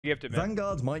Gift it, man.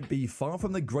 Vanguard might be far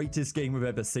from the greatest game we've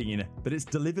ever seen, but it's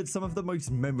delivered some of the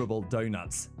most memorable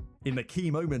donuts. In the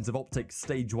key moment of Optic's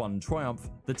Stage 1 triumph,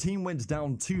 the team went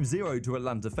down 2-0 to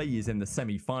Atlanta FaZe in the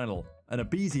semi-final, and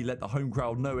Abezy let the home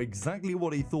crowd know exactly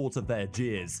what he thought of their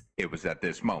jeers. It was at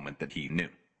this moment that he knew.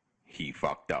 He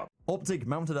fucked up. Optic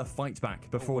mounted a fight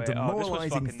back before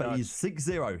demoralizing FaZe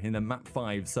 6-0 in the Map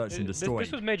 5 Search and Destroy.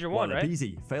 This was Major 1, while right?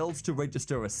 Abezy failed to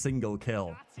register a single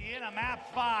kill. In a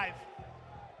Map 5.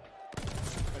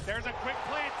 But there's a quick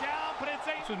plant down, but it's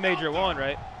a This was Major 1,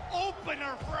 right?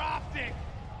 opener for Optic.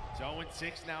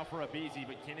 0-6 now for Abezy,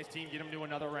 but can his team get him to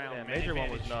another round? Yeah, Major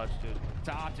 1 was nuts, dude.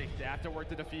 To Optic, they have to work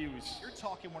the defuse. You're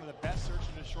talking one of the best Search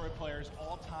and Destroy players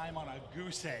all time on a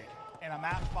goose egg. And a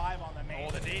Map 5 on the main.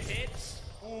 Oh, the nade hits.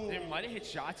 Ooh. They might have hit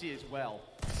Shotzi as well.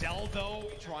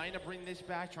 Zeldo trying to bring this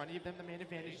back, trying to give them the man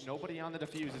advantage. Nobody on the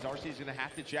defuse as RC is going to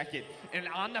have to check it. And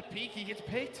on the peak, he gets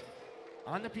picked.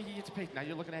 On the peak, he gets picked. Now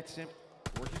you're looking at Simp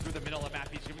working through the middle of the map.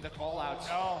 He's giving the call outs.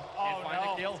 No. And find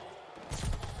the kill.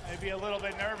 Maybe a little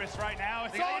bit nervous right now.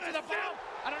 It's on to the bomb.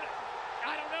 I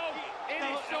don't know. It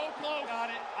is so close.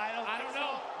 Got it. I don't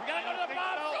know. We gotta go to the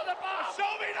bomb. So. Show the bomb.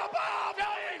 Show me the bomb.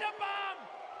 Show me the bomb.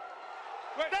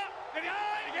 Wait, stop. Did he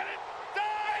get it?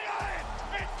 He got it.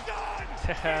 It's done.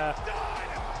 It's done.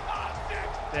 Optic.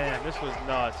 Damn, this was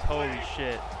nuts. Holy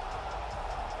shit.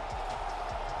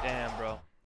 Damn, bro.